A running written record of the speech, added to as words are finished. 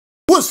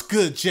What's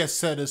good,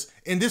 Jetsetters?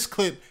 In this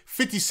clip,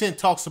 50 Cent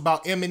talks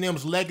about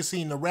Eminem's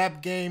legacy in the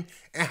rap game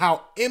and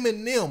how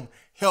Eminem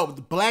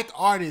helped black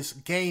artists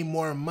gain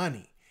more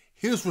money.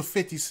 Here's what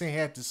 50 Cent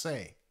had to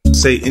say.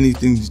 Say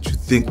anything that you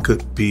think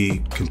could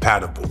be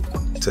compatible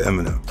to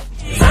Eminem.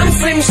 I'm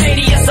Slim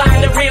Shady, yes, I'm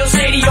the real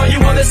Shady. All you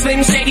other Slim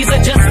Shadys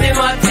are just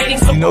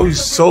imitating. You know,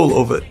 he's sold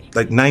over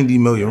like 90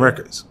 million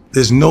records.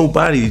 There's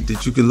nobody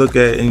that you can look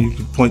at and you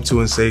can point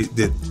to and say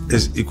that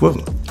is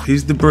equivalent.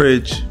 He's the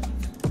bridge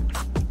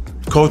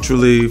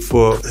culturally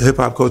for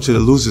hip-hop culture to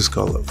lose its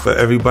color, for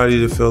everybody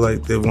to feel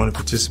like they want to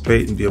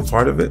participate and be a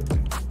part of it.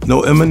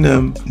 No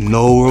Eminem,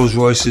 no Rolls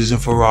Royces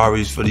and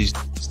Ferraris for these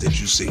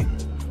that you see.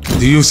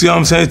 Do you see what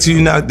I'm saying to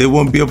you now? They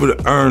wouldn't be able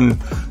to earn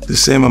the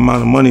same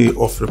amount of money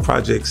off of the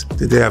projects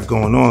that they have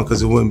going on because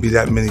there wouldn't be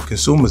that many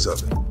consumers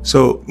of it.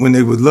 So when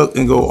they would look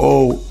and go,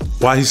 oh,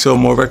 why he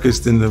sold more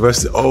records than the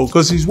rest of, oh,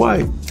 because he's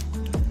white.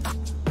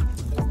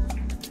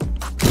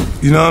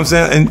 You know what I'm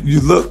saying? And you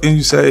look and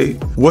you say,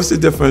 what's the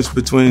difference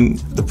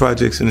between the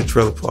projects and the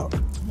trailer park?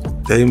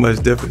 There ain't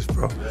much difference,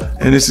 bro.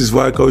 And this is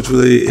why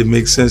culturally it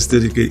makes sense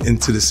to get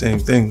into the same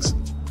things.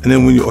 And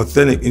then when you're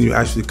authentic and you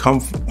actually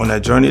come on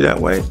that journey that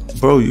way,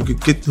 bro, you could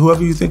get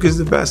whoever you think is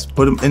the best,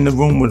 put them in the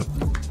room with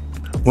them.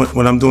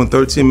 When I'm doing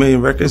 13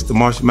 million records, the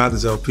Marshall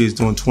Mathers LP is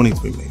doing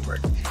 23 million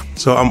records.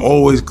 So I'm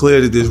always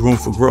clear that there's room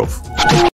for growth.